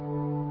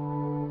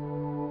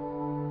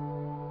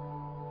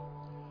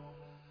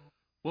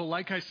Well,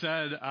 like I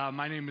said,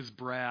 my name is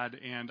Brad,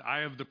 and I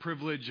have the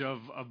privilege of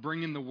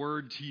bringing the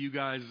word to you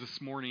guys this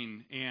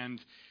morning.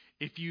 And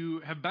if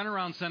you have been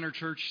around Center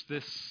Church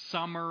this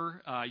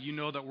summer, you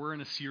know that we're in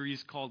a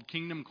series called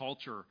Kingdom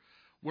Culture,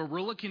 where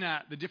we're looking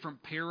at the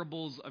different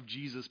parables of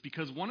Jesus,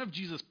 because one of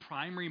Jesus'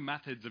 primary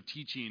methods of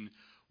teaching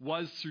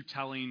was through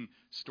telling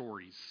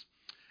stories.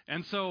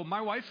 And so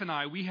my wife and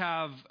I, we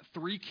have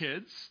 3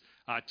 kids,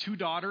 2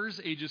 daughters,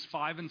 ages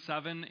 5 and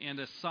 7, and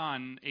a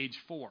son, age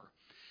 4.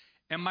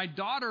 And my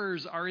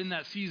daughters are in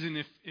that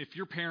season, if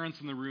your parents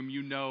in the room,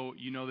 you know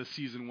this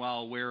season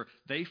well, where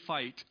they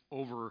fight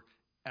over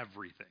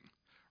everything,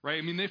 right?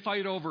 I mean, they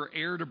fight over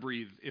air to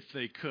breathe if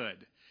they could.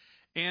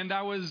 And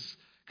I was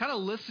kind of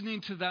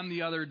listening to them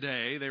the other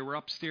day. They were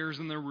upstairs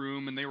in their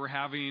room, and they were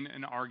having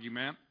an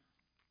argument.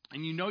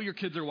 And you know your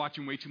kids are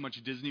watching way too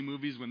much Disney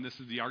movies when this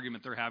is the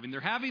argument they're having.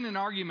 They're having an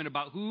argument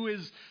about who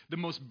is the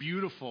most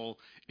beautiful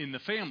in the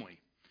family.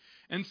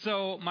 And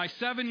so my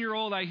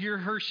 7-year-old, I hear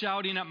her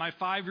shouting at my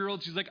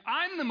 5-year-old. She's like,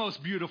 "I'm the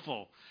most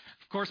beautiful."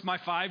 Of course, my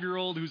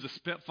 5-year-old, who's a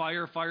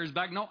spitfire, fires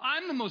back, "No,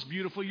 I'm the most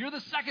beautiful. You're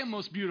the second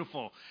most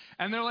beautiful."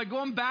 And they're like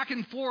going back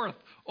and forth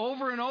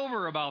over and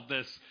over about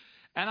this.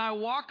 And I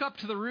walk up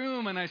to the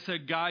room and I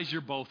said, "Guys, you're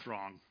both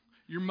wrong.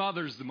 Your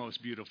mother's the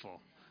most beautiful."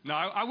 No,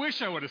 I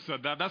wish I would have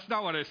said that. That's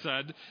not what I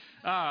said.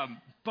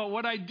 But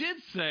what I did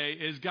say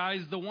is,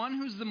 guys, the one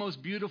who's the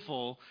most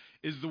beautiful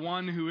is the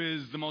one who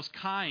is the most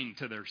kind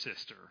to their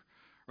sister.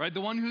 Right?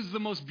 The one who's the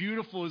most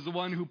beautiful is the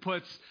one who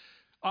puts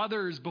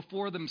others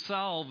before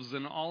themselves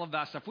and all of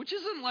that stuff, which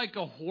isn't like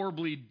a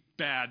horribly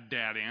bad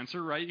dad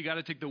answer, right? You got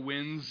to take the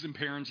wins in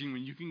parenting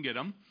when you can get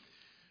them.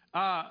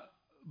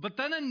 But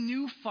then a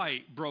new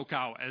fight broke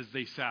out as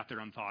they sat there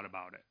and thought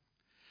about it.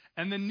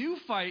 And the new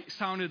fight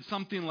sounded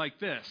something like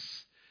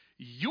this: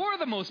 "You're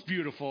the most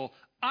beautiful.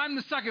 I'm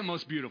the second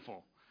most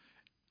beautiful."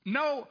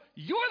 "No,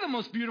 you're the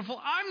most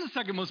beautiful. I'm the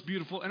second most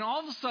beautiful." And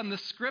all of a sudden the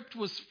script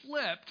was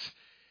flipped.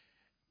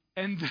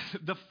 And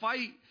the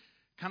fight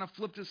kind of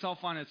flipped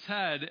itself on its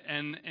head,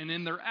 and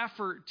in their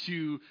effort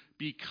to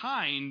be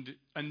kind,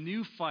 a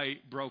new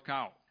fight broke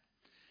out.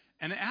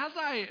 And as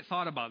I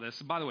thought about this,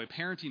 and by the way,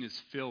 parenting is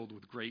filled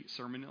with great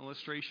sermon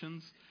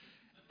illustrations.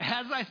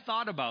 As I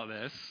thought about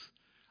this,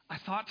 I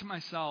thought to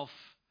myself,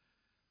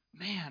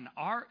 man,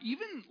 our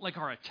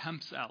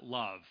attempts at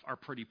love are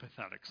pretty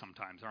pathetic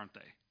sometimes, aren't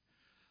they?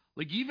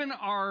 Like, even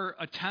our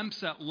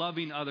attempts at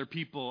loving other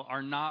people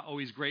are not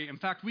always great. In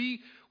fact, we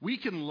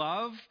can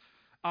love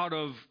out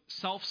of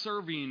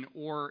self-serving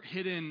or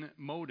hidden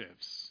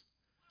motives,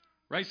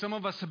 right? Some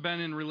of us have been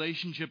in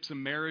relationships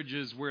and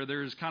marriages where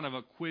there's kind of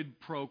a quid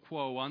pro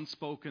quo,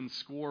 unspoken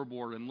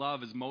scoreboard, and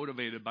love is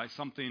motivated by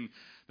something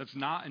that's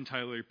not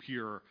entirely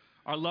pure.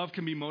 Our love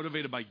can be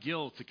motivated by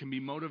guilt. It can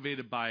be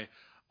motivated by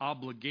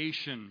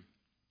obligation.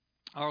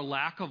 Our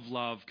lack of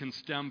love can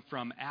stem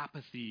from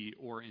apathy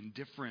or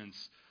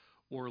indifference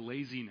or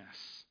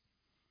laziness.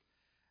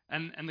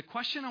 And the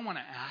question I want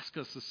to ask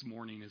us this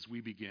morning as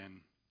we begin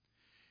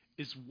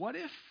is, what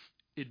if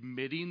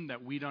admitting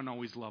that we don't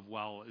always love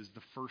well is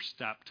the first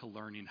step to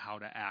learning how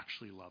to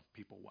actually love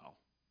people well?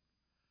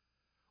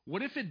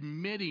 What if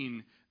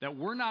admitting that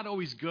we're not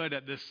always good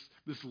at this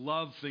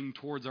love thing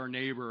towards our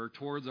neighbor or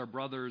towards our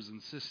brothers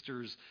and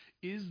sisters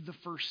is the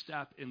first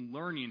step in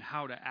learning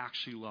how to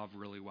actually love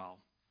really well?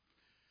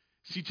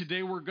 See,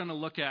 today we're going to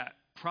look at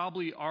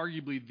probably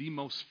arguably the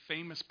most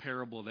famous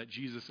parable that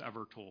Jesus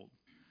ever told.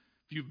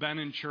 If you've been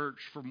in church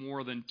for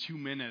more than 2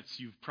 minutes,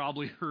 you've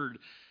probably heard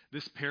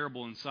this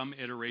parable in some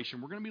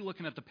iteration. We're going to be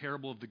looking at the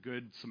parable of the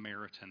Good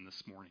Samaritan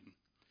this morning.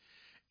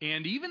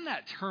 And even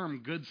that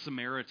term, Good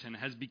Samaritan,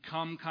 has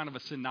become kind of a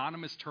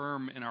synonymous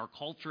term in our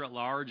culture at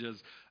large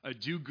as a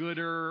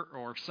do-gooder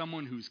or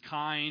someone who's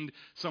kind,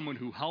 someone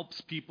who helps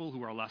people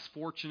who are less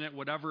fortunate,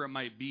 whatever it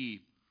might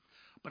be.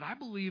 But I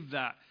believe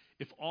that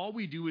if all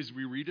we do is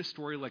we read a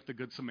story like the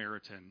Good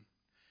Samaritan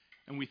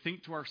and we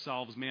think to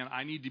ourselves, man,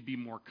 I need to be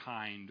more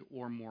kind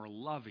or more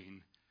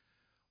loving,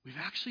 we've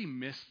actually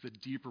missed the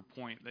deeper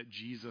point that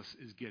Jesus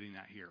is getting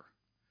at here.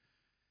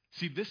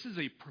 See, this is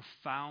a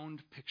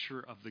profound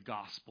picture of the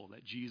gospel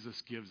that Jesus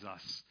gives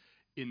us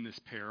in this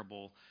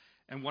parable.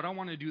 And what I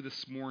want to do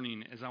this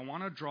morning is I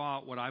want to draw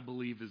out what I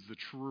believe is the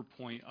truer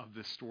point of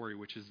this story,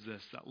 which is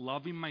this: that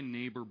loving my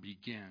neighbor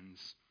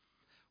begins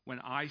when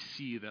I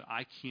see that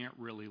I can't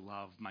really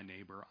love my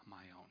neighbor on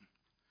my own.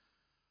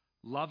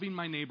 Loving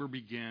my neighbor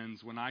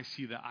begins when I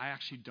see that I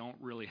actually don't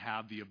really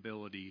have the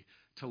ability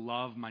to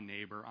love my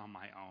neighbor on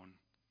my own.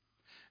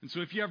 And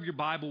so if you have your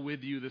Bible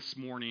with you this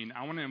morning,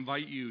 I want to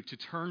invite you to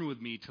turn with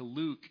me to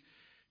Luke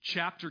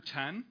chapter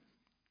 10,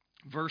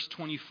 verse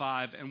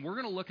 25, and we're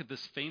going to look at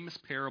this famous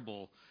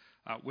parable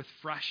with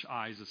fresh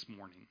eyes this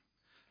morning.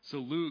 So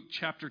Luke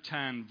chapter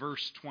 10,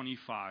 verse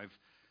 25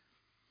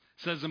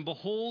 says, "And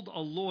behold,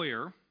 a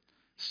lawyer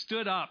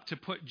stood up to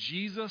put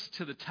Jesus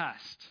to the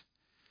test,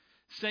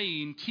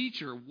 saying,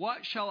 'Teacher,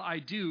 what shall I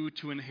do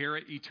to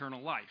inherit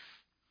eternal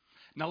life?'"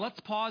 Now let's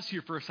pause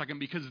here for a second,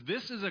 because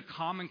this is a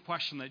common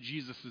question that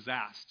Jesus is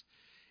asked.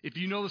 If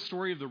you know the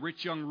story of the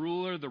rich young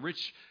ruler, the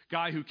rich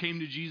guy who came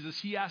to Jesus,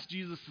 he asked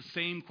Jesus the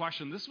same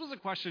question. This was a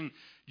question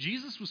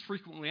Jesus was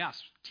frequently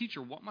asked.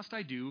 Teacher, what must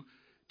I do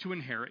to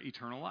inherit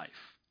eternal life?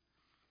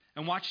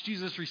 And watch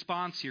Jesus'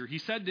 response here. He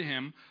said to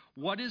him,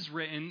 what is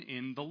written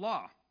in the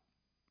law?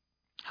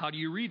 How do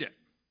you read it?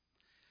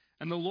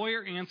 And the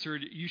lawyer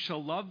answered, you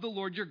shall love the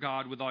Lord your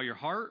God with all your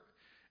heart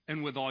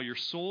and with all your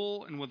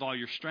soul and with all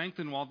your strength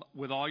and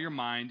with all your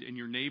mind, and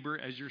your neighbor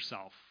as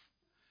yourself.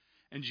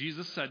 And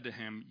Jesus said to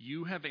him,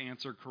 you have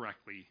answered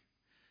correctly.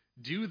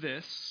 Do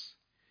this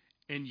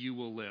and you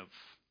will live.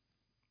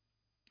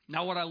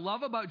 Now, what I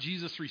love about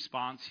Jesus'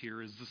 response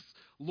here is this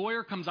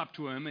lawyer comes up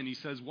to him and he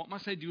says, what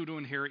must I do to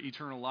inherit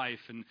eternal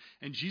life?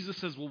 And Jesus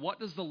says, well, what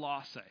does the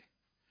law say?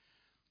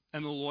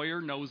 And the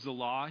lawyer knows the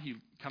law. He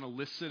kind of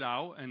lists it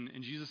out. And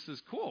Jesus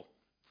says, cool,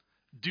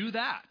 do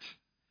that.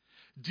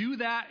 Do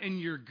that and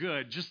you're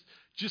good.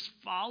 Just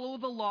follow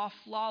the law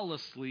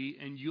flawlessly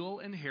and you'll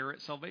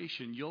inherit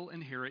salvation. You'll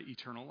inherit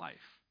eternal life.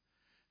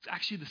 It's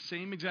actually the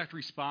same exact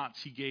response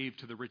he gave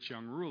to the rich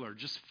young ruler.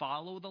 Just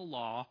follow the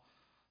law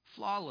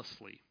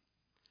flawlessly.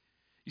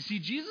 You see,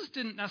 Jesus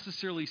didn't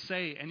necessarily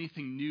say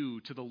anything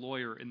new to the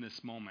lawyer in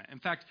this moment. In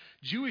fact,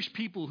 Jewish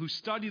people who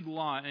studied the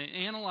law and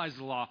analyzed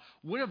the law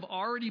would have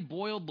already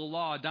boiled the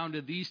law down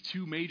to these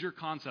two major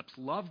concepts: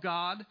 love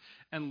God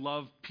and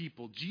love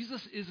people.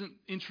 Jesus isn't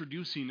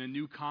introducing a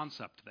new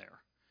concept there.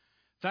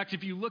 In fact,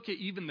 if you look at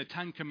even the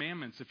Ten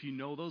Commandments, if you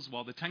know those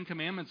well, the Ten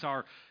Commandments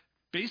are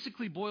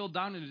basically boiled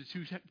down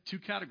into two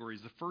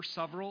categories. The first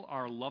several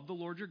are love the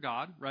Lord your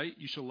God, right?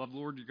 You shall love the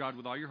Lord your God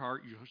with all your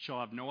heart. You shall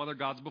have no other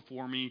gods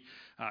before me.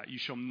 You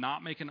shall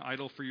not make an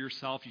idol for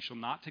yourself. You shall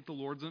not take the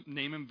Lord's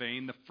name in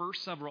vain. The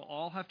first several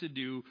all have to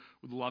do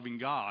with loving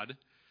God.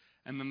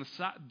 And then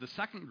the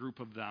second group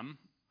of them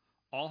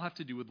all have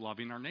to do with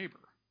loving our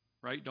neighbor,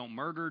 right? Don't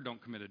murder,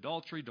 don't commit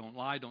adultery, don't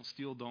lie, don't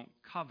steal, don't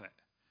covet.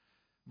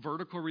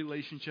 Vertical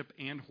relationship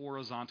and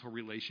horizontal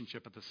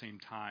relationship at the same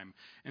time.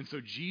 And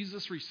so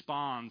Jesus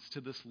responds to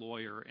this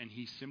lawyer and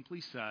he simply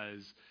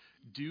says,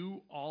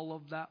 do all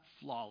of that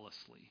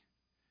flawlessly.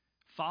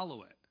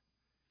 Follow it.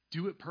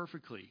 Do it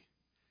perfectly.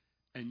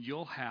 And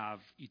you'll have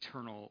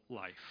eternal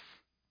life.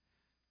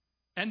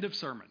 End of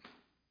sermon.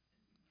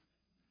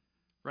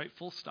 Right?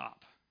 Full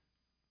stop.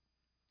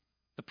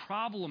 The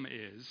problem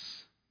is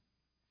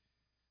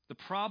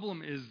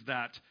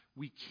that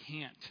we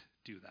can't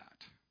do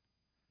that.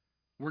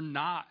 We're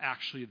not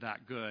actually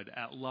that good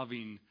at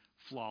loving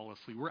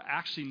flawlessly. We're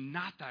actually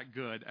not that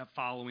good at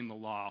following the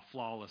law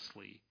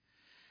flawlessly.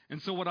 And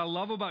so what I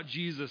love about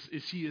Jesus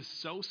is he is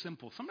so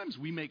simple. Sometimes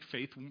we make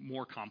faith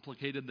more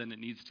complicated than it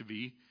needs to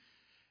be.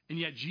 And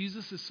yet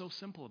Jesus is so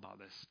simple about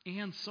this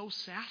and so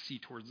sassy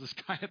towards this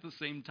guy at the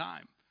same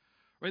time.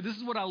 Right? This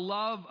is what I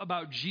love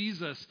about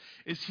Jesus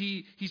is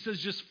he says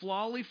just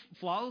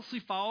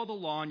flawlessly follow the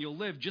law and you'll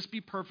live. Just be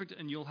perfect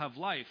and you'll have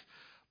life.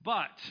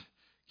 But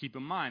keep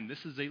in mind,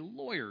 this is a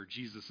lawyer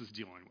Jesus is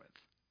dealing with.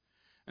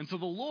 And so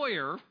the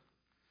lawyer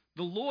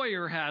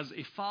has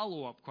a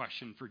follow-up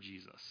question for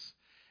Jesus.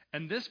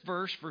 And this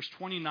verse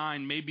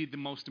 29, may be the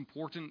most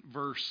important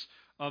verse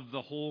of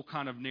the whole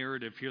kind of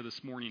narrative here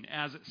this morning.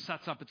 As it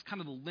sets up, it's kind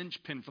of the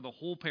linchpin for the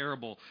whole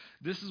parable.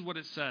 This is what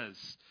it says,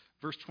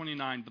 verse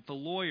 29, but the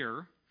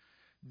lawyer,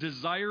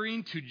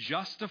 desiring to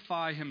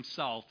justify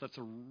himself, that's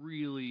a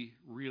really,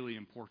 really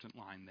important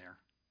line there.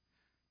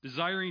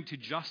 Desiring to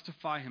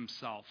justify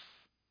himself,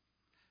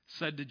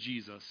 said to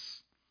Jesus,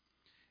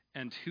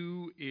 and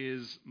who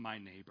is my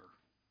neighbor?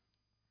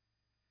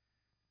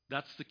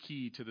 That's the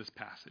key to this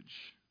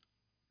passage.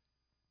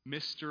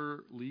 Mr.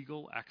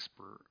 Legal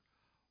Expert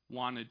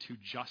wanted to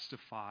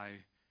justify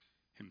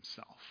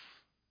himself.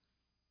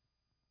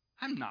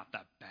 I'm not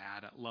that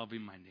bad at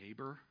loving my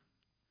neighbor.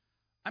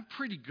 I'm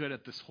pretty good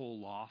at this whole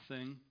law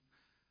thing.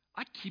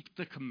 I keep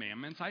the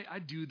commandments. I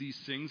do these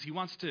things. He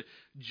wants to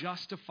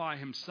justify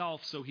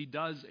himself, so he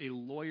does a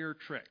lawyer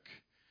trick.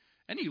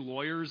 Any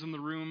lawyers in the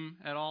room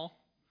at all?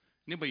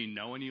 Anybody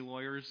know any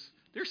lawyers?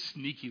 They're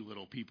sneaky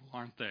little people,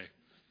 aren't they?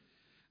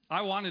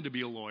 I wanted to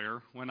be a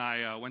lawyer when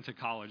I went to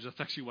college. That's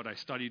actually what I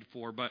studied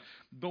for. But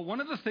one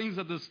of the things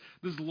that this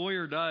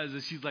lawyer does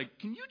is he's like,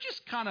 can you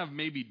just kind of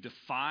maybe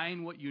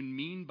define what you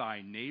mean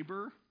by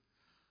neighbor?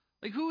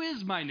 Like, who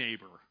is my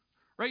neighbor?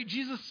 Right?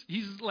 Jesus,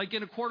 he's like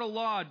in a court of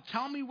law.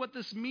 Tell me what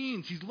this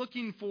means. He's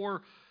looking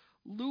for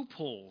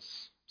loopholes.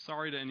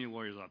 Sorry to any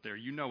lawyers out there.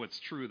 You know it's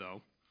true,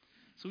 though.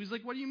 So he's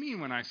like, what do you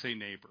mean when I say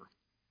neighbor?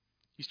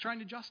 He's trying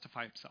to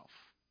justify himself.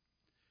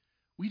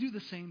 We do the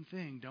same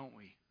thing, don't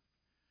we?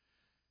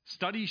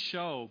 Studies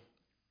show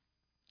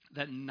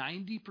that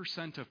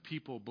 90% of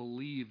people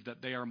believe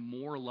that they are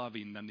more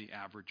loving than the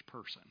average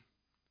person.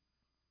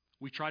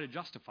 We try to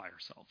justify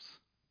ourselves.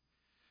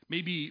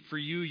 Maybe for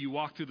you, you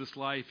walk through this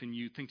life and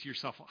you think to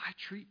yourself, well, I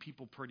treat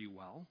people pretty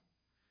well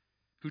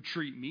who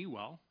treat me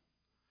well.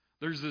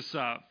 There's this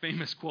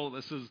famous quote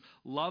that says,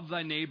 love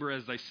thy neighbor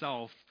as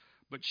thyself,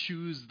 but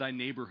choose thy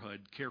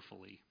neighborhood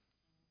carefully.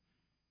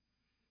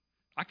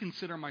 I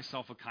consider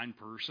myself a kind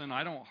person.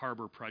 I don't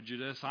harbor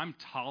prejudice. I'm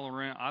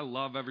tolerant. I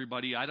love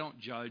everybody. I don't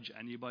judge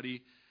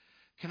anybody.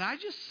 can I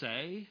just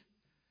say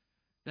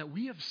that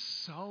we have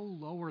so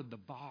lowered the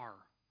bar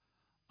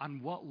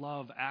on what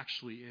love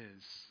actually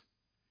is?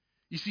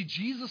 You see,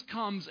 Jesus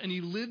comes and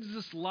he lives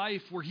this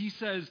life where he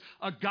says,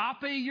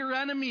 agape your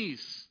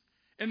enemies.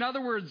 In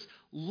other words,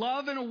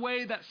 love in a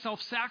way that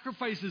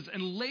self-sacrifices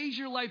and lays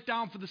your life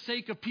down for the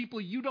sake of people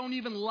you don't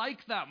even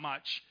like that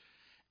much.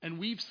 And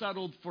we've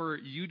settled for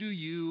you do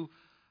you,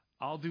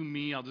 I'll do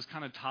me, I'll just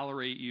kind of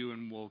tolerate you,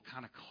 and we'll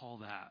kind of call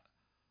that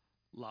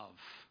love.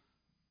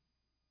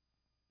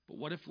 But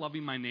what if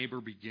loving my neighbor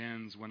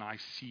begins when I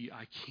see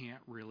I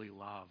can't really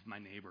love my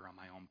neighbor on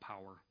my own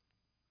power?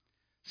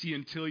 See,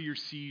 until you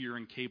see you're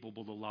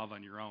incapable to love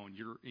on your own,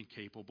 you're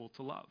incapable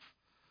to love.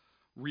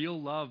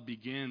 Real love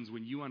begins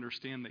when you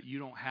understand that you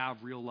don't have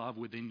real love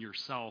within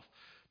yourself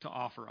to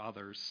offer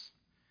others.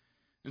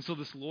 And so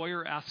this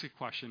lawyer asks a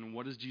question, and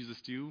what does Jesus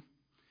do?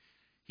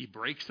 He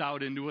breaks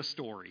out into a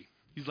story.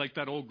 He's like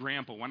that old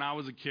grandpa. When I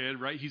was a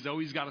kid, right, he's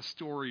always got a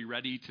story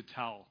ready to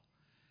tell.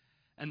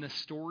 And the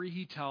story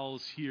he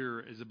tells here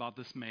is about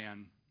this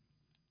man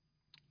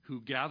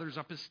who gathers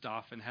up his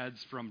stuff and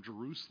heads from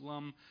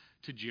Jerusalem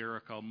to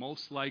Jericho,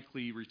 most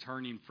likely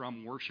returning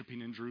from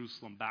worshiping in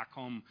Jerusalem back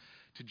home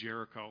to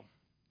Jericho.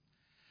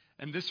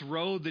 And this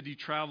road that he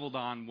traveled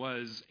on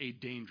was a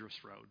dangerous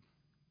road.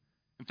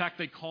 In fact,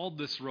 they called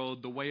this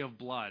road the Way of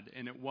Blood,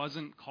 and it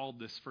wasn't called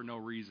this for no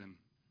reason.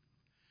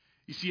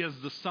 You see, as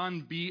the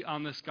sun beat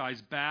on this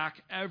guy's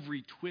back,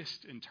 every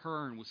twist and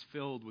turn was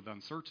filled with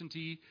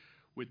uncertainty,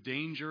 with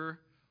danger,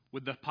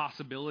 with the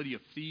possibility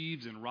of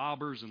thieves and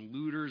robbers and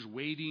looters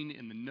waiting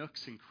in the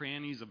nooks and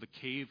crannies of the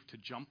cave to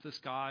jump this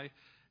guy,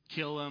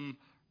 kill him,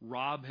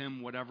 rob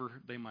him, whatever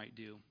they might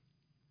do.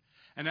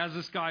 And as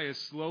this guy is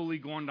slowly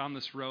going down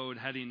this road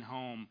heading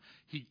home,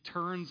 he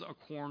turns a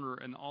corner,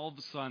 and all of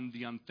a sudden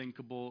the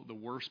unthinkable, the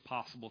worst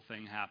possible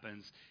thing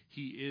happens.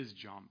 He is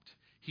jumped.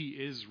 He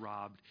is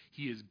robbed.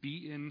 He is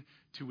beaten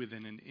to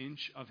within an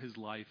inch of his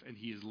life, and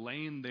he is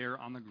laying there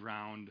on the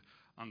ground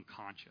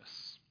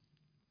unconscious.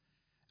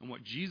 And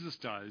what Jesus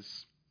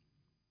does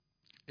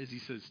is he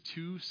says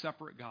two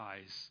separate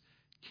guys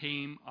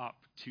came up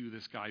to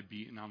this guy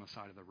beaten on the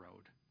side of the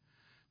road.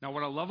 Now,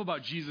 what I love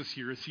about Jesus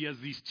here is he has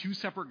these two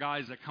separate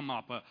guys that come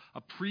up,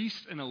 a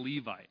priest and a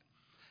Levite.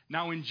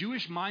 Now, in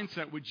Jewish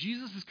mindset, what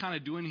Jesus is kind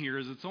of doing here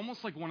is it's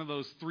almost like one of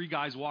those three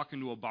guys walk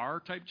into a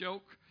bar type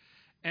joke.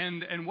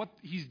 And what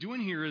he's doing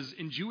here is,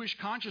 in Jewish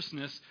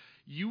consciousness,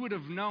 you would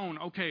have known,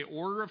 okay,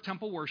 order of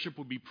temple worship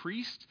would be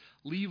priest,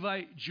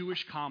 Levite,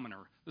 Jewish commoner.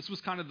 This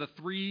was kind of the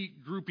three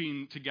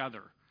grouping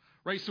together,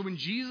 right? So when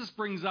Jesus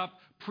brings up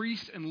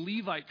priest and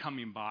Levite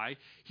coming by,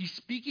 he's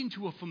speaking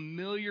to a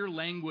familiar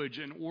language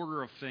and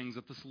order of things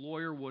that this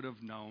lawyer would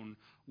have known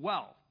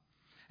well.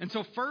 And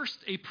so first,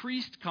 a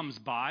priest comes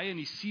by, and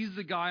he sees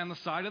the guy on the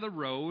side of the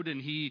road,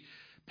 and he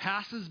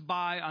passes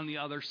by on the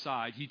other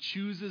side. He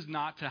chooses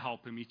not to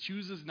help him. He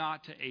chooses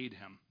not to aid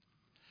him.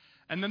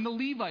 And then the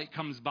Levite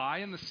comes by,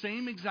 and the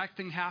same exact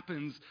thing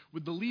happens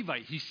with the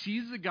Levite. He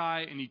sees the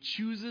guy, and he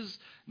chooses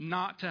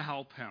not to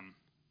help him.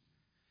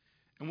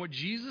 And what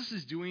Jesus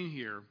is doing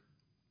here,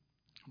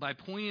 by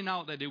pointing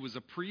out that it was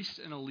a priest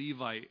and a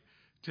Levite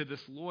to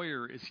this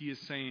lawyer, is he is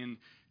saying,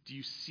 do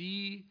you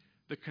see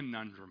the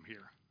conundrum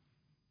here?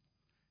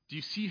 Do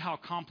you see how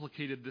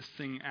complicated this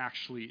thing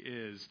actually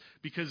is?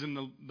 Because in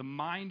the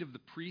mind of the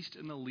priest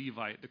and the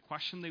Levite, the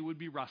question they would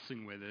be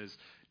wrestling with is,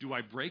 do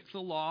I break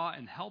the law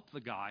and help the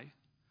guy?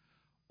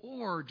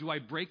 Or do I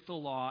break the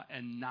law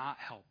and not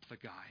help the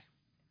guy?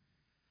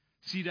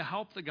 See, to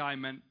help the guy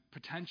meant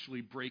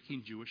potentially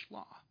breaking Jewish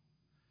law.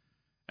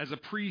 As a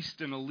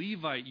priest and a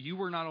Levite, you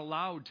were not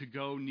allowed to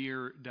go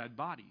near dead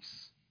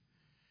bodies.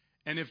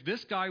 And if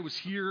this guy was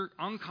here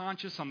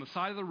unconscious on the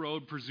side of the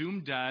road,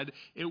 presumed dead,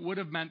 it would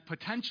have meant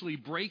potentially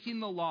breaking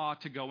the law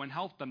to go and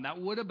help them.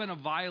 That would have been a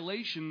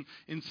violation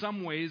in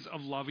some ways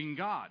of loving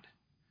God.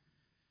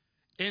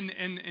 And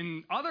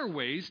in other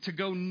ways, to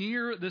go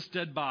near this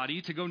dead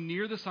body, to go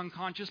near this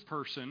unconscious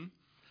person,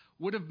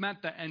 would have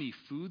meant that any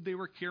food they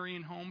were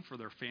carrying home for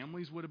their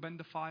families would have been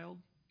defiled.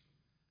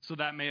 So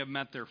that may have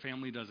meant their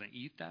family doesn't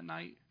eat that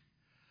night.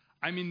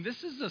 I mean,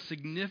 this is a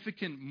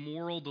significant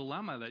moral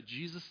dilemma that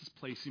Jesus is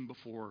placing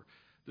before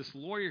this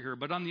lawyer here.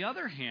 But on the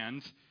other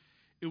hand,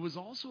 it was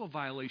also a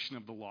violation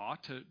of the law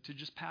to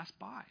just pass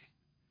by.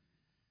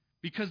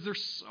 Because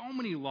there's so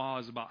many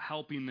laws about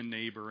helping the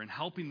neighbor and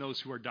helping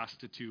those who are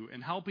destitute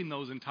and helping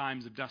those in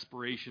times of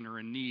desperation or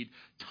in need.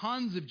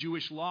 Tons of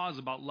Jewish laws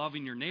about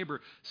loving your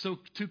neighbor. So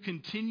to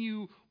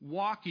continue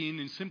walking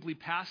and simply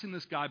passing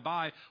this guy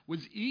by was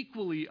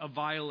equally a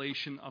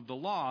violation of the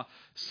law.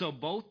 So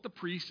both the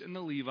priest and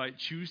the Levite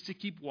choose to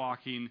keep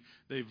walking.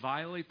 They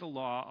violate the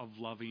law of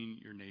loving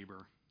your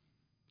neighbor.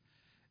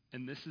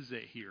 And this is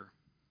it here.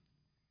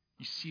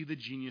 You see the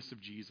genius of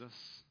Jesus?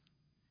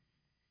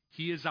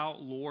 He is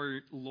out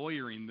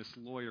lawyering this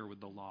lawyer with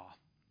the law.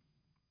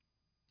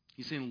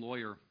 He's saying,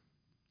 lawyer,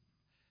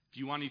 if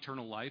you want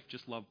eternal life,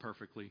 just love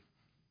perfectly.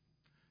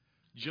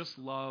 Just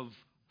love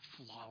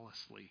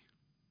flawlessly.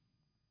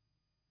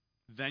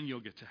 then you'll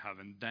get to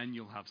heaven. Then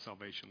you'll have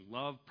salvation.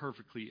 Love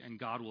perfectly, and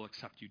God will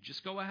accept you.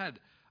 Just go ahead.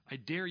 I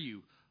dare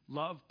you.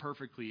 Love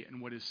perfectly.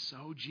 And what is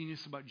so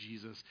genius about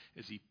Jesus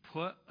is he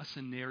put a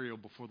scenario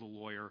before the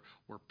lawyer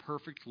where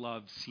perfect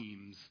love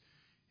seems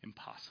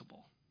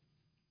impossible.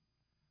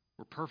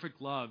 Where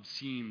perfect love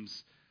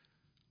seems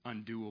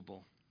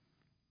undoable.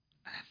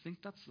 And I think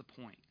that's the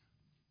point.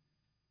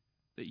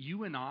 That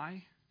you and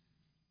I,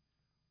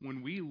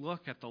 when we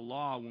look at the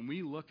law, when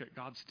we look at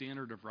God's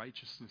standard of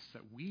righteousness,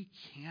 that we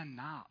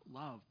cannot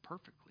love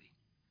perfectly.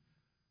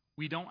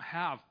 We don't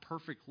have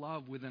perfect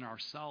love within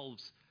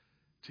ourselves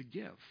to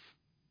give.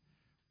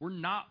 We're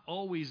not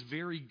always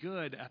very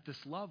good at this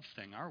love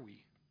thing, are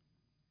we?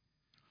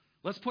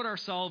 Let's put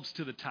ourselves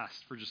to the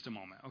test for just a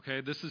moment,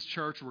 okay? This is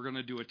church. We're going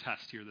to do a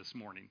test here this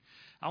morning.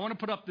 I want to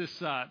put up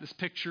this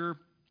picture.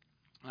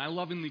 I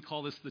lovingly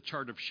call this the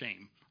chart of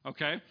shame,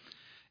 okay?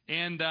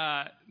 And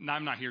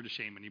I'm not here to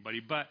shame anybody,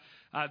 but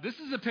this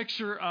is a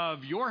picture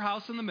of your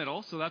house in the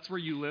middle. So that's where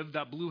you live,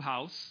 that blue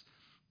house.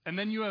 And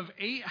then you have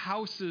 8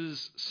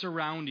 houses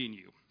surrounding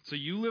you. So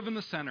you live in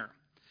the center.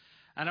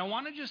 And I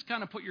want to just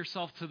kind of put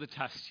yourself to the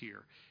test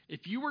here.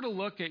 If you were to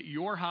look at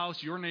your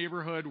house, your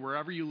neighborhood,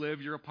 wherever you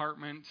live, your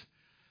apartment,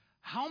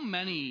 how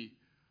many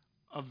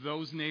of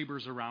those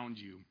neighbors around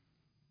you,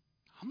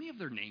 how many of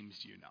their names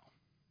do you know?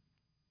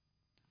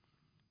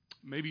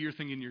 Maybe you're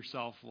thinking to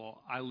yourself,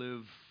 well, I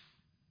live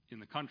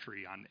in the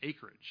country on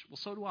acreage. Well,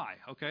 so do I,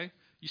 okay?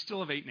 You still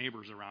have 8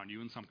 neighbors around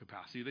you in some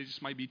capacity. They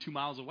just might be 2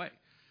 miles away.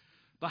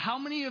 But how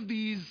many of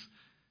these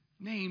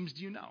names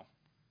do you know?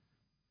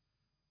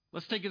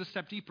 Let's take it a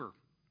step deeper.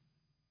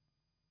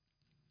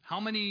 How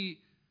many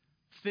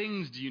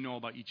things do you know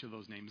about each of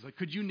those names? Like,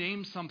 could you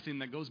name something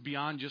that goes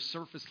beyond just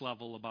surface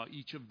level about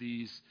each of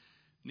these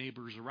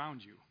neighbors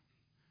around you?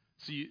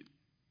 So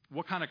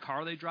what kind of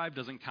car they drive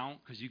doesn't count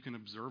because you can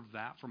observe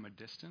that from a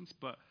distance,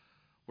 but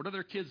what are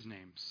their kids'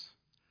 names?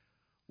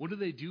 What do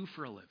they do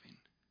for a living?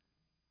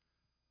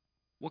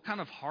 What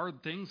kind of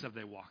hard things have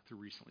they walked through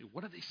recently?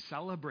 What are they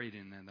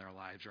celebrating in their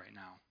lives right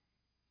now?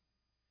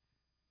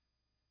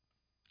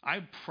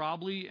 I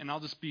probably, and I'll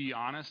just be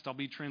honest, I'll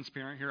be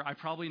transparent here, I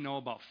probably know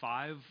about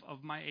 5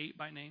 of my 8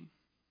 by name.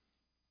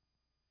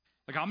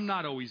 Like, I'm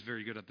not always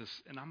very good at this,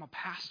 and I'm a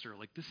pastor.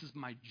 Like, this is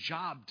my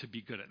job to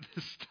be good at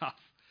this stuff.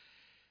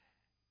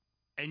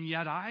 And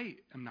yet I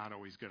am not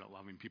always good at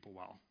loving people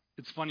well.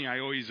 It's funny, I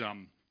always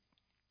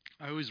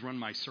run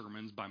my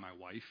sermons by my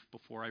wife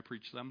before I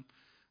preach them.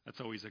 That's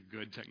always a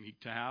good technique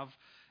to have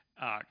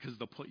because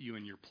they'll put you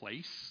in your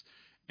place.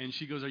 And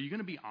she goes, are you going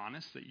to be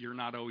honest that you're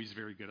not always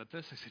very good at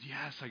this? I said,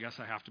 yes, I guess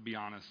I have to be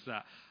honest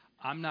that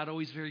I'm not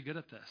always very good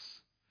at this.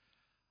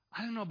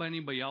 I don't know about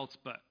anybody else,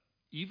 but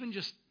even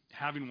just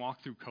having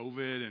walked through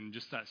COVID and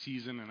just that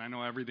season, and I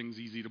know everything's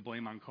easy to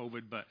blame on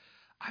COVID, but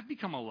I've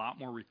become a lot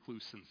more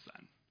recluse since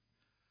then.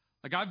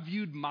 Like, I've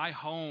viewed my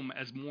home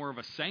as more of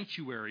a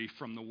sanctuary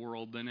from the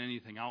world than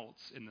anything else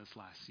in this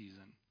last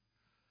season.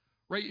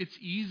 Right? It's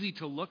easy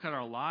to look at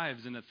our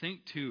lives and to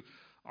think to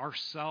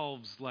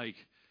ourselves like,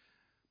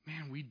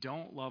 man, we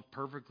don't love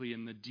perfectly.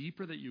 And the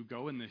deeper that you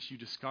go in this, you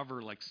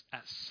discover like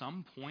at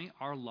some point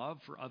our love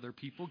for other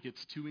people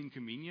gets too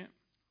inconvenient.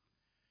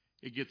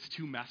 It gets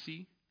too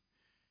messy.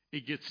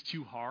 It gets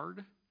too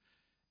hard.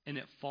 And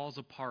it falls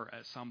apart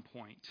at some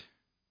point.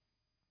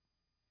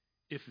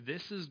 If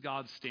this is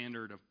God's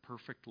standard of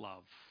perfect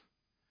love,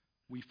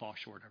 we fall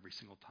short every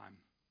single time.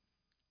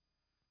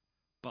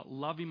 But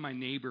loving my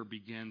neighbor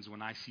begins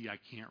when I see I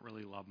can't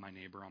really love my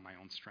neighbor on my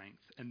own strength.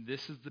 And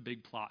this is the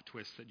big plot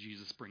twist that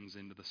Jesus brings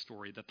into the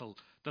story that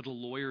the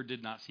lawyer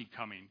did not see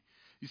coming.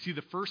 You see,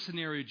 the first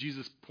scenario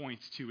Jesus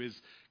points to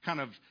is kind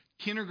of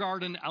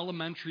kindergarten,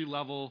 elementary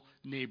level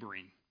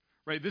neighboring.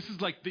 Right? This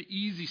is like the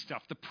easy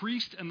stuff. The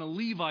priest and the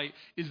Levite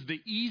is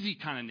the easy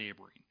kind of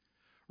neighboring.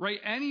 Right?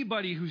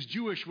 Anybody who's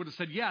Jewish would have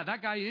said, yeah,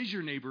 that guy is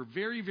your neighbor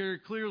very, very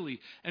clearly.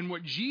 And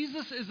what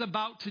Jesus is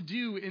about to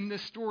do in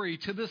this story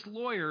to this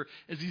lawyer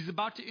is he's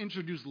about to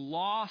introduce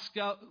law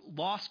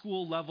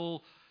school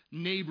level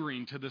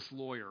neighboring to this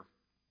lawyer.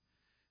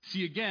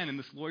 See, again, in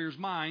this lawyer's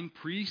mind,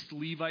 priest,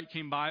 Levite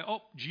came by. Oh,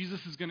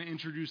 Jesus is going to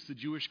introduce the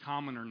Jewish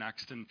commoner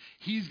next, and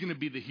he's going to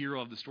be the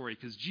hero of the story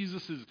because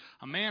Jesus is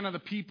a man of the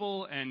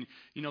people, and,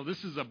 you know,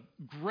 this is a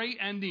great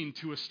ending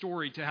to a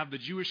story to have the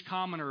Jewish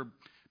commoner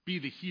be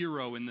the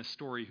hero in this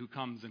story who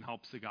comes and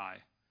helps the guy.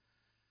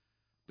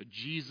 But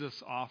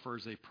Jesus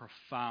offers a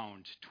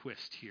profound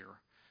twist here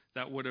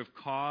that would have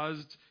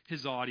caused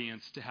his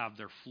audience to have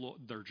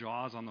their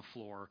jaws on the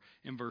floor.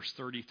 In verse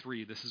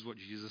 33, this is what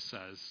Jesus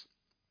says.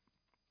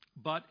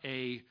 But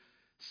a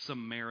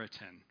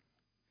Samaritan,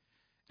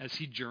 as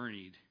he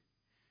journeyed,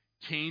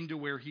 came to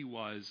where he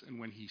was, and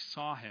when he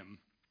saw him,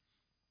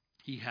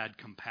 he had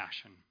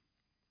compassion.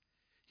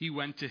 He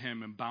went to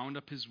him and bound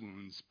up his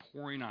wounds,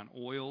 pouring on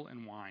oil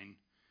and wine.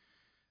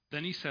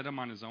 Then he set him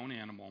on his own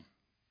animal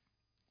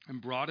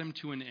and brought him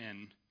to an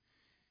inn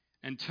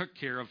and took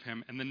care of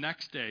him. And the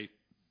next day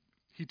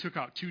he took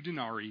out 2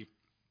 denarii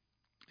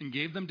and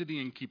gave them to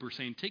the innkeeper,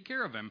 saying, take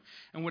care of him,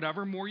 and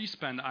whatever more you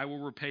spend, I will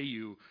repay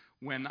you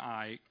when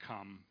I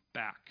come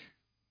back.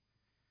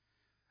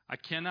 I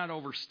cannot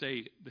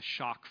overstate the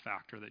shock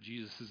factor that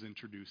Jesus is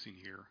introducing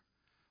here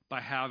by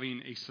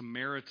having a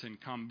Samaritan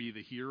come be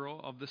the hero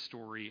of the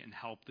story and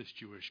help this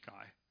Jewish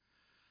guy.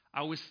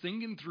 I was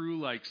thinking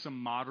through like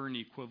some modern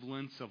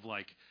equivalents of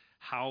like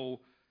how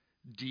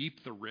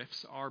deep the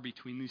rifts are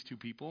between these two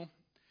people.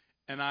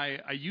 And I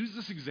used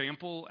this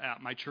example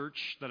at my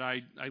church that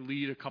I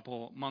lead a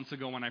couple months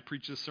ago when I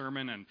preached this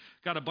sermon and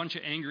got a bunch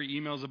of angry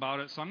emails about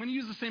it. So I'm going to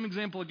use the same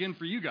example again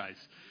for you guys.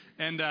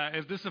 And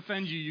if this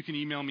offends you, you can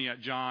email me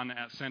at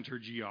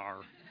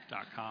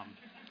john@centergr.com.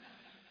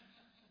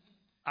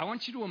 I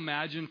want you to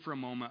imagine for a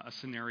moment a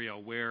scenario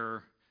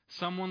where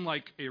someone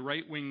like a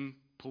right-wing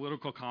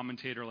political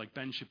commentator like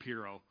Ben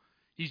Shapiro,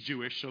 he's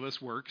Jewish, so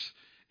this works,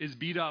 is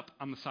beat up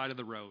on the side of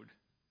the road.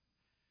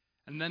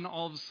 And then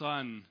all of a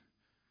sudden,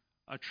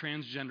 a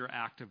transgender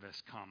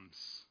activist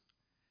comes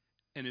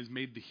and is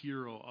made the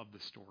hero of the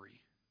story.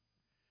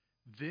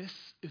 This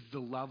is the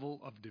level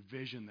of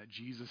division that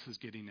Jesus is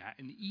getting at.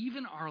 And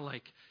even our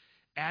like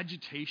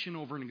agitation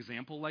over an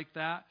example like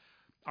that,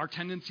 our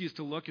tendency is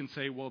to look and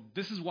say, well,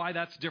 this is why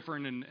that's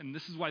different, and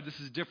this is why this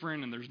is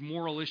different, and there's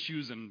moral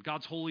issues and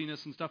God's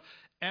holiness and stuff.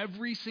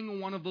 Every single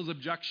one of those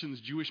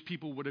objections Jewish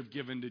people would have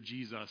given to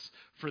Jesus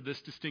for this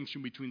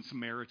distinction between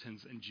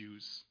Samaritans and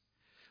Jews.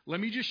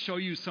 Let me just show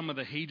you some of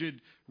the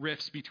hated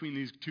rifts between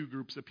these two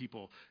groups of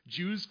people.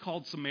 Jews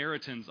called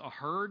Samaritans a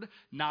herd,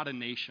 not a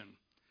nation.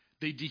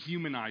 They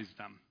dehumanized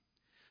them.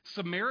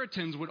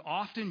 Samaritans would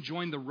often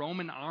join the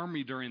Roman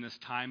army during this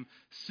time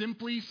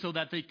simply so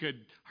that they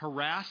could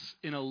harass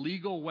in a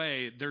legal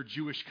way their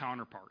Jewish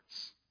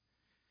counterparts.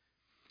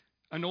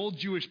 An old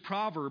Jewish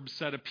proverb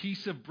said a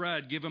piece of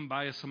bread given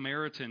by a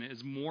Samaritan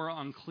is more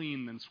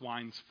unclean than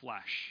swine's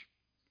flesh.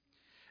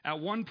 At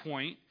one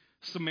point,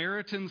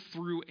 Samaritans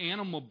threw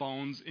animal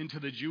bones into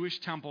the Jewish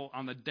temple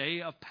on the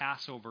day of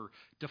Passover,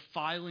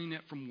 defiling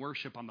it from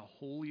worship on the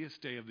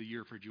holiest day of the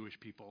year for Jewish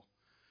people.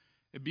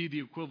 It'd be the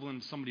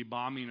equivalent of somebody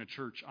bombing a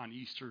church on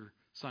Easter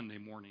Sunday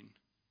morning.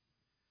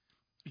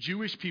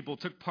 Jewish people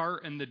took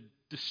part in the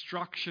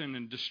destruction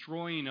and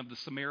destroying of the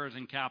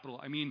Samaritan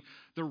capital. I mean,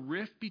 the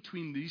rift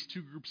between these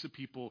two groups of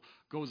people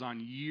goes on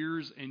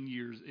years and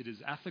years. It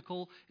is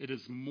ethical, it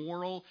is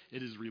moral,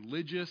 it is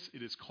religious,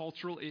 it is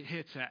cultural. It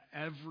hits at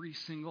every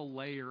single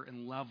layer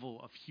and level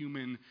of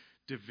human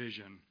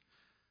division.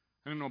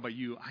 I don't know about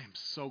you, I am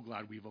so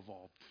glad we've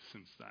evolved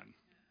since then.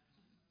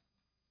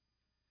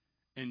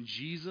 And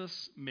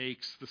Jesus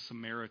makes the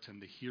Samaritan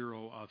the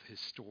hero of his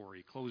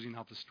story. Closing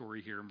out the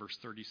story here in verse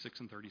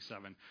 36 and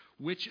 37.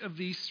 Which of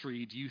these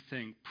three do you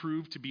think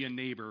proved to be a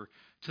neighbor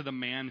to the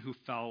man who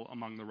fell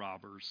among the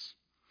robbers?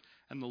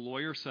 And the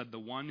lawyer said, the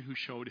one who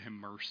showed him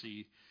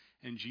mercy.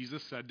 And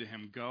Jesus said to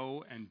him,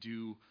 go and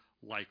do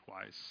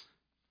likewise.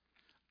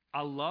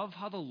 I love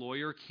how the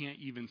lawyer can't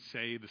even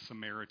say the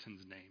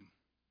Samaritan's name.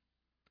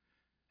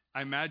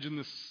 I imagine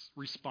this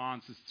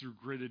response is through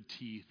gritted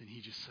teeth, and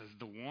he just says,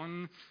 the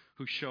one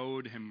who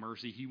showed him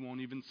mercy. He won't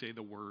even say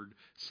the word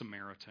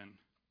Samaritan.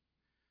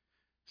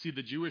 See,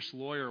 the Jewish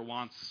lawyer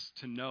wants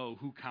to know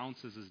who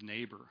counts as his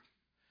neighbor.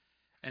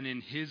 And in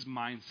his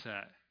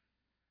mindset,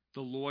 for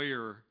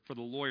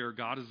the lawyer,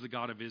 God is the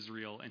God of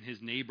Israel, and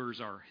his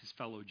neighbors are his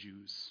fellow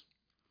Jews.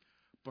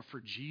 But for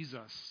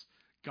Jesus,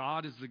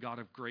 God is the God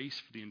of grace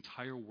for the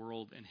entire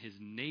world, and his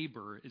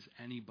neighbor is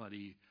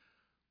anybody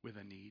with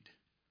a need.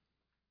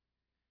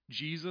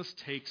 Jesus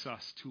takes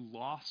us to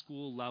law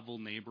school level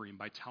neighboring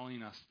by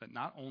telling us that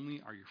not only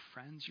are your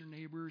friends your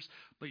neighbors,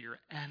 but your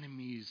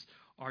enemies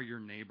are your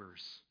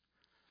neighbors.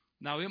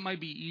 Now, it might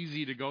be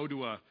easy to go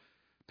to a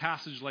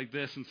passage like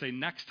this and say,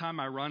 next time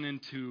I run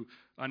into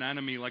an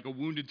enemy like a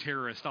wounded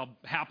terrorist, I'll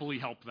happily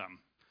help them.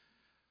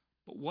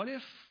 But what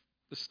if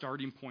the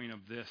starting point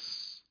of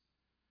this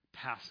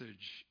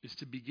passage is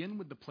to begin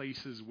with the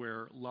places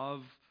where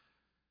love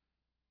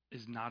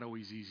is not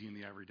always easy in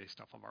the everyday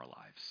stuff of our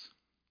lives?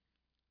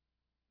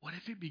 What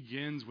if it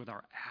begins with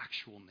our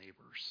actual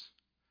neighbors?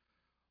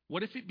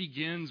 What if it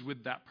begins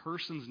with that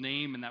person's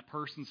name and that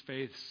person's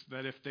faith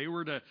that if they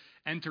were to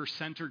enter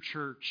Center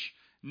Church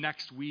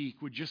next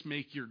week would just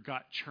make your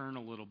gut churn a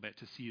little bit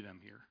to see them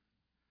here?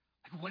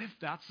 Like, what if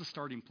that's the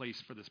starting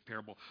place for this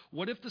parable?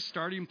 What if the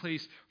starting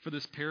place for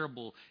this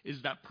parable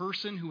is that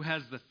person who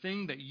has the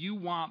thing that you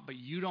want but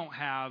you don't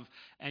have,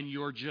 and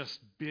you're just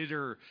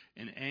bitter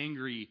and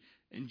angry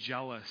and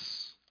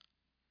jealous?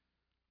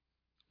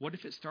 What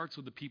if it starts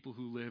with the people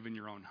who live in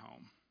your own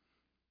home,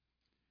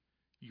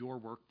 your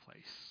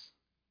workplace,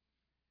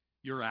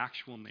 your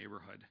actual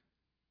neighborhood?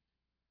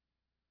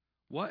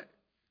 What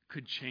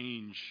could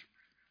change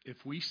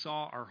if we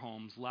saw our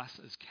homes less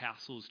as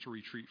castles to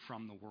retreat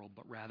from the world,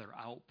 but rather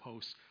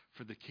outposts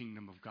for the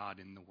kingdom of God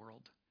in the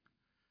world?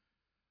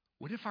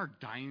 What if our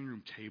dining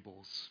room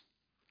tables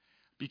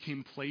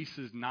became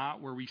places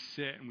not where we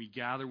sit and we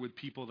gather with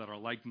people that are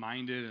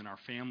like-minded and our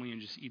family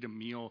and just eat a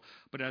meal,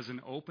 but as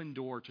an open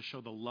door to show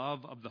the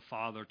love of the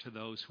Father to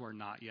those who are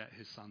not yet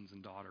his sons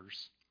and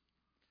daughters?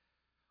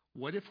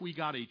 What if we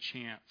got a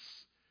chance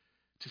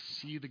to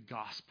see the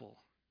gospel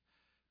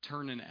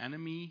turn an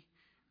enemy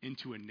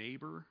into a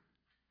neighbor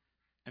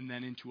and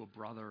then into a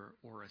brother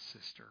or a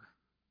sister.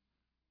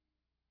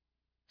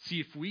 See,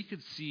 if we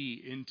could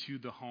see into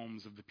the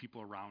homes of the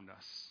people around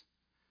us,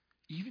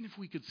 even if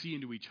we could see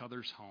into each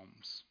other's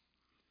homes,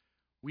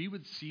 we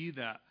would see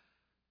that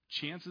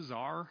chances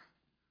are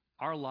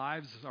our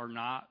lives are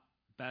not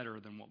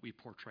better than what we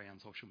portray on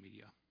social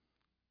media.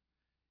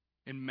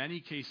 In many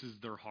cases,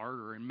 they're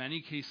harder. In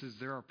many cases,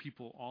 there are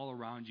people all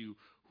around you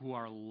who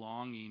are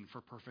longing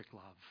for perfect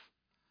love.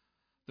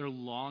 They're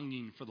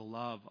longing for the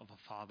love of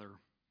a father.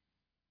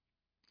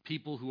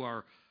 People who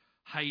are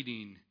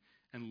hiding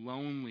and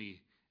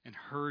lonely and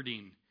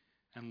hurting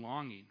and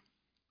longing.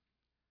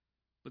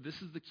 But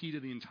this is the key to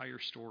the entire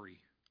story.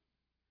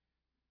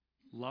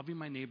 Loving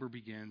my neighbor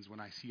begins when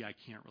I see I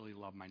can't really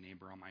love my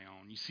neighbor on my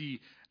own. You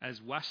see,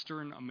 as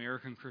Western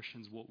American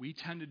Christians, what we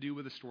tend to do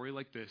with a story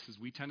like this is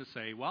we tend to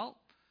say, well,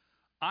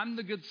 I'm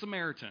the Good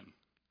Samaritan.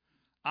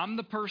 I'm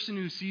the person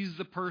who sees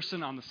the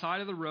person on the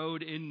side of the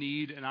road in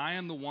need, and I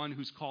am the one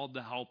who's called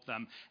to help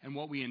them. And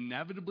what we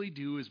inevitably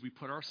do is we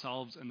put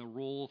ourselves in the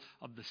role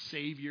of the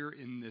Savior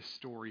in this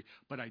story.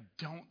 But I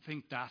don't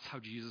think that's how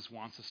Jesus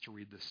wants us to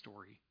read this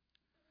story.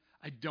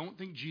 I don't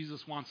think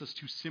Jesus wants us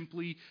to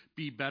simply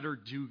be better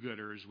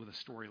do-gooders with a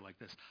story like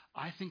this.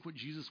 I think what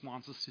Jesus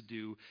wants us to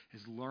do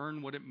is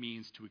learn what it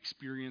means to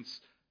experience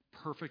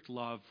perfect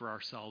love for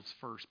ourselves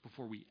first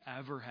before we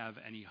ever have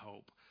any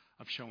hope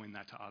of showing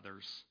that to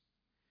others.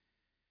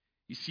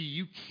 You see,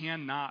 you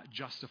cannot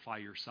justify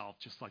yourself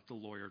just like the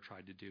lawyer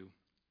tried to do.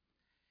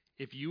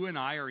 If you and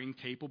I are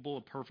incapable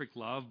of perfect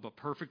love, but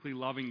perfectly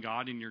loving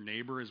God and your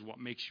neighbor is what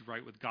makes you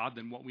right with God,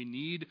 then what we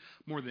need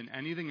more than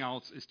anything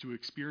else is to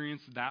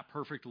experience that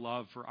perfect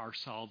love for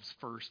ourselves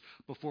first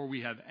before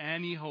we have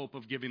any hope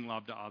of giving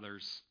love to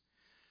others.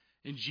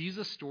 In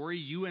Jesus' story,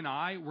 you and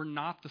I, we're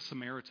not the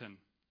Samaritan.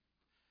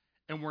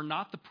 And we're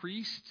not the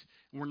priest,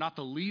 we're not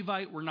the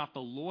Levite, we're not the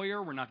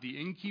lawyer, we're not the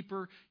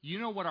innkeeper. You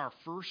know what our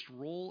first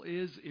role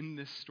is in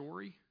this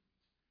story?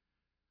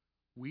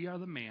 We are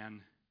the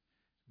man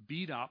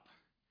beat up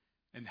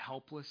and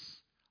helpless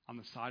on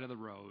the side of the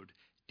road,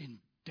 in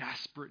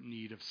desperate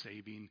need of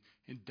saving,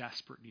 in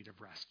desperate need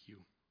of rescue.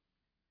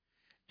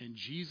 And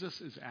Jesus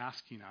is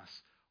asking us,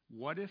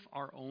 what if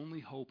our only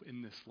hope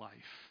in this life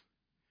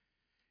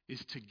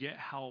is to get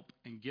help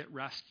and get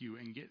rescue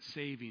and get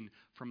saving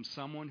from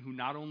someone who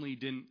not only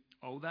didn't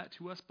owe that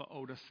to us, but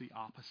owed us the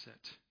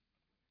opposite?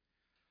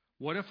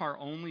 What if our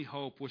only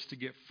hope was to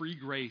get free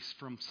grace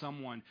from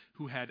someone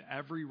who had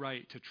every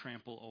right to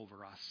trample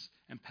over us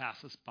and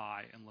pass us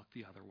by and look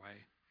the other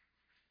way?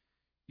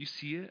 You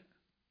see it?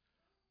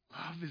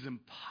 Love is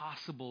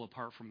impossible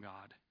apart from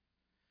God.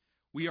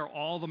 We are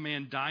all the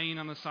man dying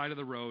on the side of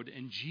the road,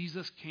 and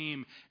Jesus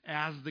came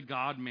as the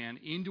God-man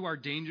into our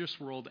dangerous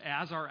world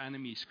as our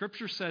enemy.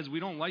 Scripture says, we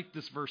don't like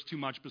this verse too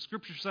much, but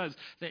Scripture says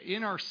that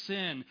in our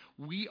sin,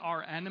 we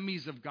are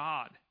enemies of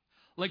God.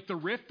 Like the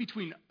rift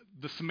between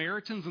the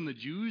Samaritans and the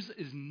Jews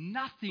is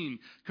nothing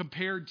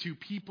compared to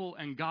people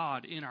and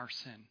God in our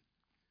sin.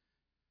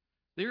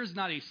 There is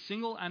not a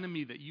single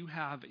enemy that you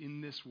have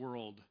in this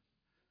world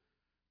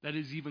that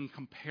is even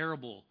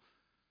comparable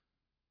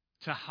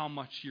to how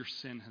much your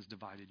sin has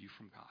divided you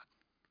from God,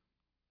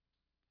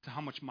 to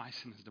how much my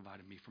sin has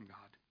divided me from God.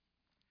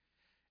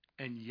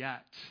 And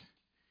yet,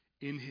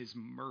 in his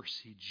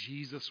mercy,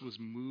 Jesus was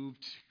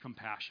moved to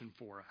compassion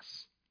for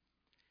us.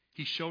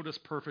 He showed us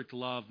perfect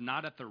love,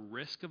 not at the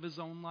risk of his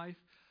own life,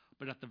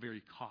 but at the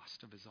very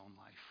cost of his own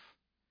life.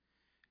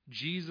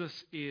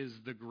 Jesus is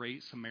the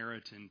great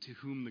Samaritan to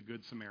whom the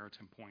Good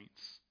Samaritan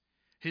points.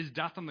 His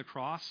death on the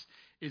cross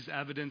is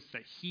evidence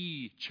that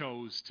he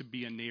chose to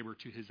be a neighbor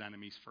to his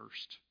enemies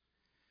first,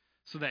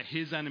 so that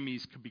his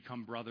enemies could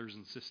become brothers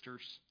and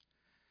sisters.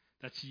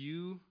 That's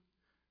you,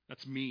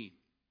 that's me.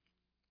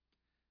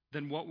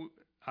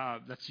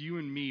 That's you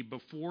and me.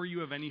 Before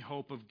you have any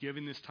hope of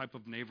giving this type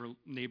of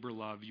neighbor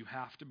love, you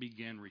have to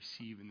begin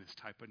receiving this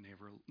type of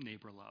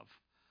neighbor love.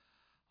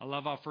 I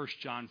love how 1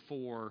 John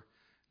 4,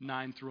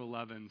 9 through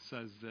 11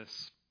 says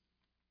this.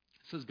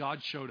 It says,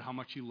 God showed how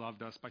much he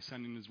loved us by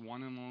sending his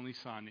one and only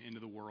Son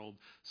into the world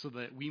so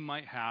that we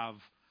might have,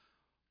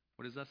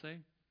 what does that say?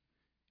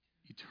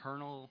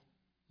 Eternal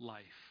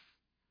life.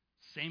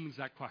 Same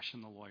exact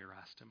question the lawyer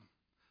asked him.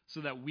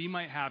 So that we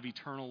might have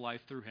eternal life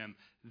through him.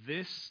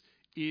 This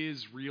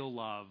is real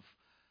love.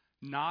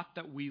 Not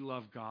that we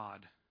love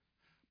God,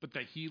 but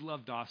that he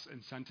loved us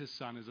and sent his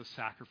Son as a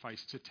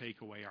sacrifice to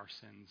take away our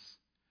sins.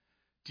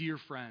 Dear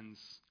friends,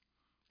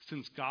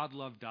 since God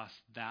loved us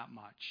that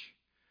much,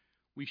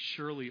 we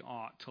surely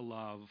ought to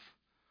love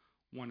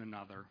one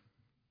another.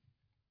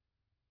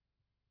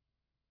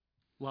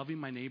 Loving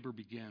my neighbor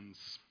begins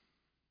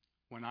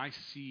when I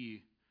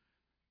see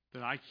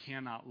that I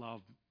cannot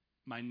love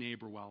my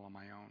neighbor well on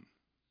my own.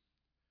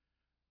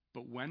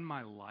 But when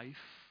my life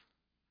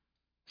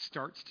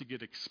starts to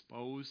get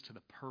exposed to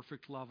the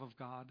perfect love of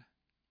God,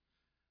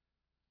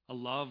 a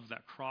love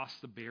that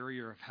crossed the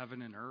barrier of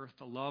heaven and earth,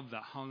 a love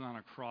that hung on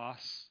a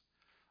cross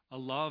A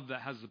love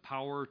that has the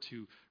power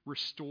to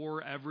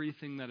restore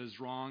everything that is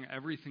wrong,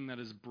 everything that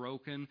is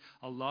broken.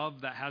 A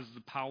love that has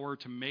the power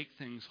to make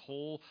things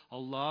whole. A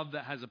love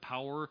that has a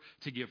power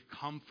to give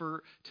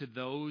comfort to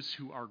those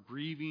who are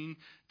grieving,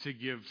 to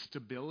give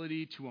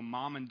stability to a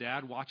mom and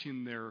dad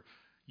watching their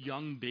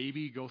young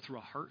baby go through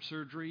a heart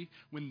surgery.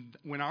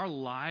 When our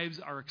lives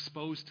are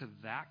exposed to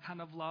that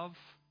kind of love,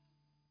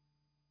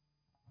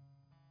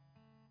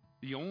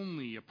 the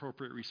only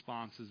appropriate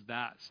response is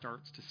that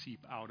starts to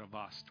seep out of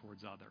us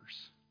towards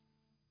others.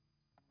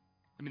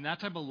 I mean, that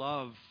type of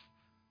love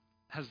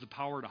has the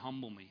power to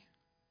humble me,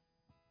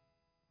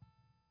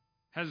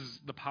 has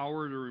the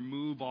power to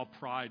remove all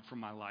pride from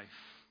my life,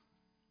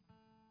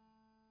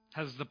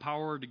 has the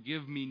power to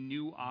give me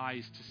new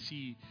eyes to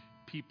see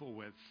people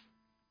with,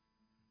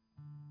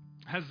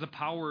 has the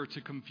power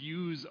to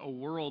confuse a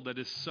world that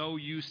is so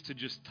used to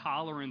just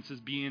tolerance as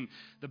being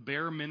the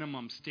bare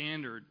minimum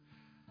standard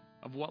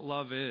of what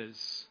love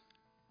is.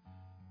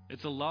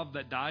 It's a love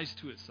that dies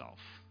to itself.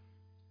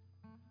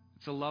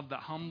 It's a love that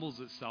humbles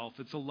itself.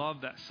 It's a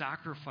love that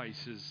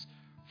sacrifices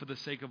for the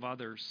sake of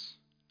others.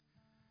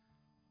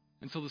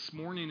 And so this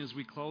morning as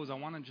we close, I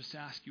want to just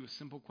ask you a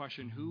simple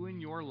question. Who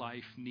in your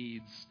life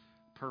needs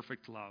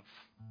perfect love?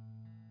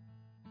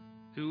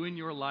 Who in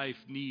your life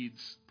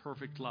needs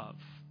perfect love?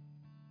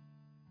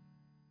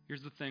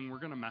 Here's the thing, we're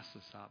going to mess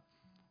this up.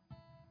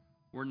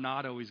 We're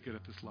not always good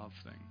at this love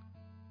thing.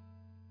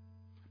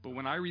 But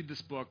when I read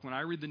this book, when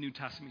I read the New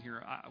Testament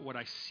here, what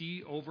I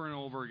see over and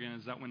over again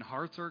is that when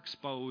hearts are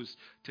exposed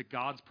to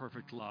God's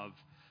perfect love,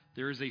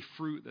 there is a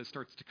fruit that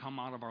starts to come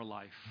out of our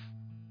life.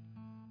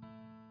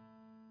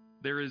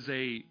 There is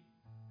a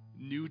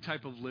new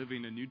type of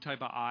living, a new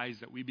type of eyes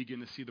that we begin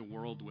to see the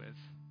world with.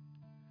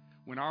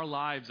 When our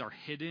lives are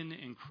hidden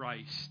in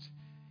Christ,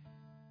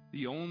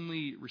 the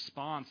only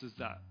response is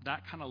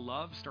that kind of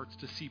love starts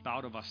to seep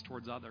out of us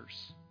towards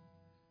others.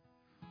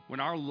 When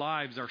our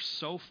lives are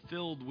so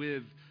filled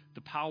with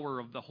the power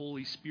of the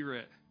Holy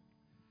Spirit,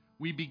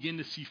 we begin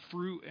to see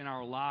fruit in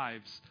our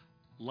lives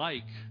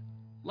like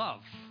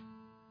love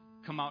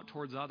come out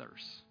towards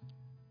others.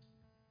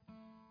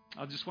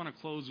 I just want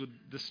to close with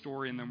this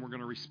story and then we're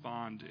going to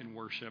respond in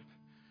worship.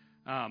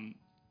 A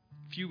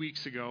few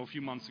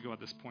months ago at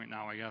this point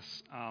now, I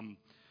guess,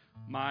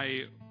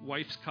 my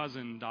wife's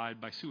cousin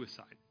died by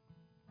suicide.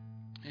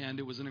 And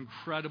it was an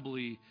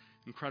incredibly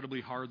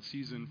hard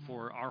season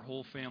for our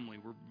whole family.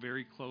 We're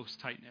very close,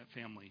 tight-knit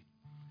family.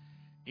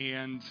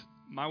 And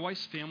my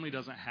wife's family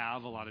doesn't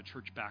have a lot of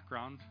church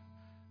background.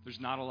 There's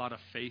not a lot of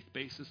faith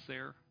basis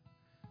there.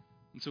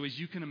 And so as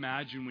you can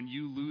imagine, when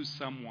you lose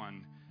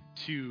someone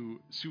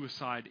to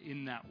suicide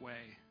in that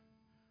way,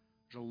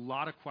 there's a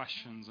lot of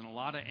questions and a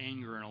lot of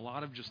anger and a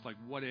lot of just like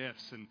what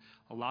ifs and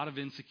a lot of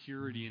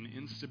insecurity and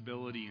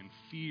instability and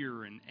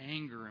fear and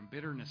anger and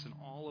bitterness and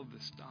all of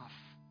this stuff.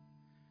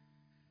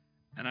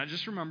 And I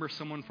just remember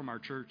someone from our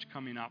church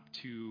coming up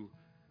to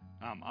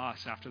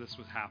us after this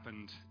was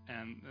happened,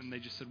 and they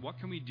just said, what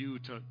can we do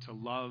to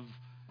love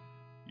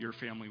your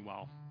family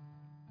well?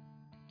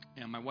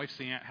 And my wife's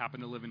aunt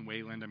happened to live in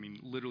Wayland,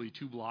 literally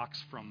 2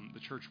 blocks from the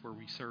church where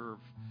we serve.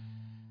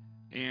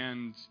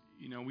 And,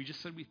 we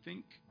just said we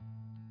think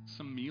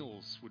some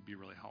meals would be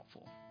really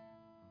helpful.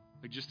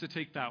 Like just to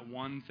take that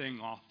one thing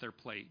off their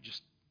plate,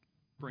 just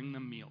bring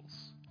them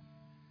meals.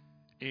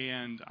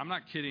 And I'm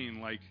not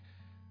kidding,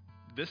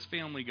 this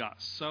family got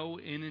so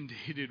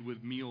inundated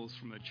with meals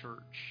from the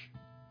church.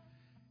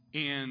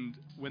 And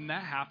when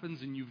that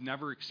happens and you've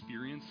never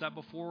experienced that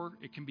before,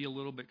 it can be a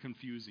little bit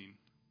confusing.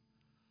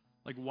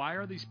 Why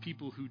are these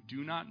people who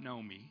do not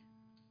know me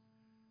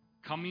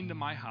coming to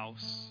my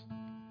house,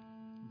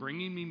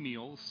 bringing me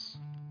meals,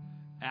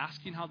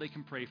 asking how they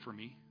can pray for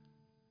me?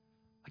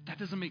 That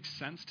doesn't make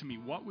sense to me.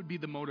 What would be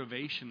the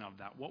motivation of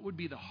that? What would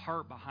be the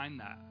heart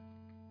behind that?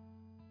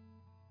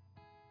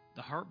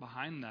 The heart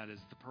behind that is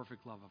the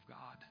perfect love of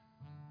God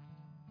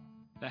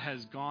that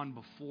has gone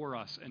before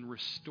us and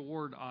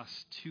restored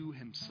us to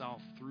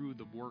himself through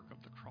the work of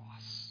the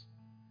cross.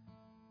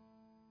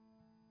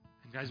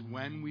 And guys,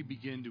 when we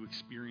begin to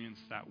experience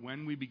that,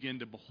 when we begin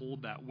to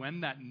behold that,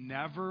 when that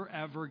never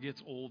ever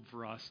gets old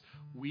for us,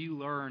 we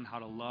learn how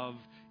to love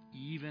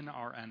even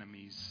our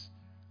enemies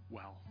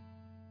well.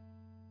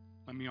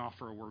 Let me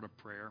offer a word of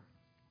prayer,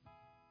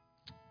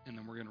 and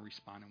then we're going to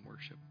respond in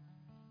worship.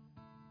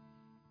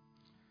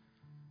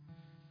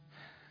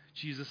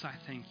 Jesus, I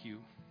thank you.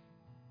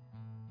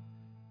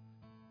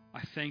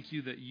 I thank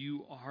you that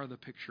you are the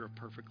picture of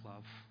perfect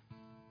love.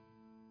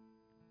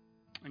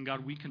 And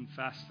God, we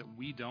confess that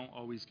we don't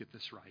always get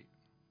this right.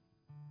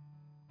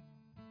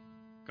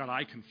 God,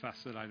 I confess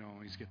that I don't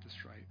always get this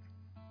right.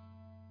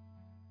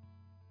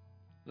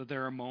 That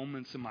there are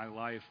moments in my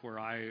life where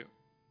I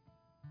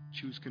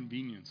choose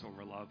convenience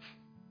over love.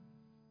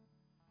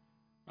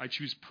 I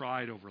choose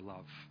pride over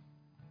love.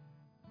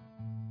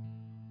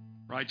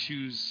 Or I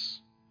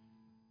choose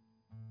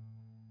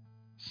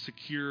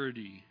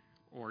security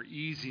or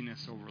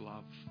easiness over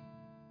love.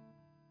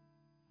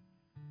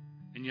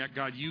 And yet,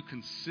 God, you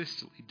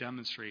consistently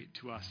demonstrate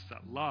to us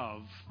that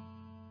love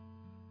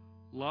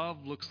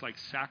Love looks like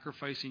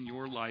sacrificing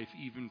your life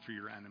even for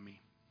your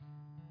enemy.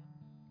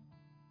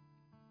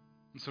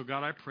 And so,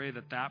 God, I pray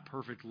that that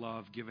perfect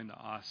love given to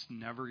us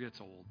never gets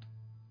old.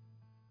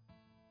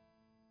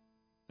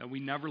 That we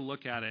never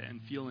look at it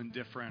and feel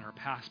indifferent or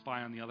pass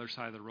by on the other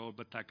side of the road,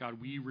 but that,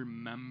 God, we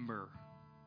remember